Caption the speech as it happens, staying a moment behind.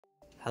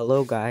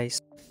Hello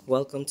guys,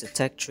 welcome to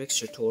Tech Tricks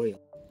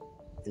tutorial.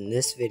 In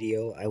this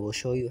video, I will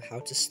show you how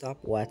to stop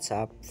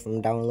WhatsApp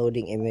from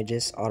downloading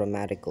images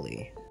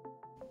automatically.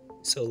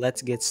 So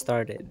let's get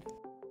started.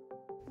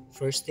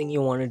 First thing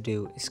you want to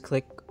do is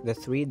click the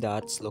three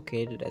dots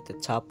located at the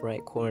top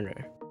right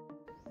corner.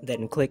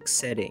 Then click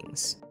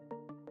Settings.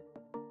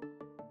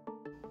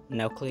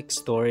 Now click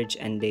Storage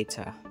and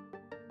Data.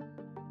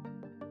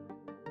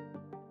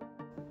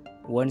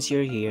 Once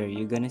you're here,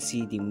 you're gonna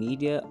see the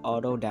media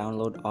auto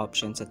download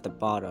options at the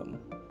bottom,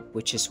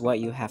 which is what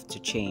you have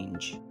to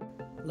change.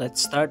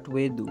 Let's start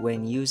with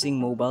when using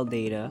mobile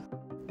data.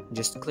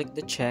 Just click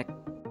the check,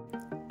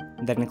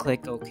 then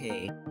click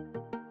OK.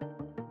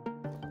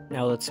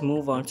 Now let's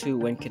move on to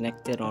when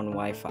connected on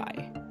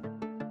Wi-Fi.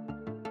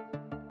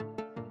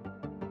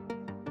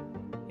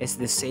 It's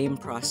the same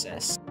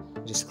process.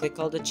 Just click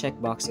all the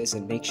checkboxes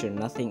and make sure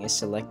nothing is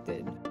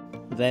selected.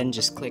 Then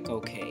just click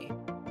OK.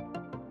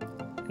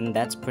 And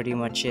that's pretty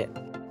much it.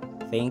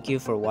 Thank you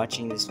for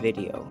watching this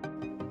video.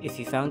 If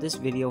you found this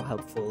video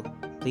helpful,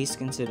 please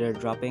consider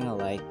dropping a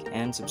like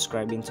and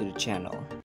subscribing to the channel.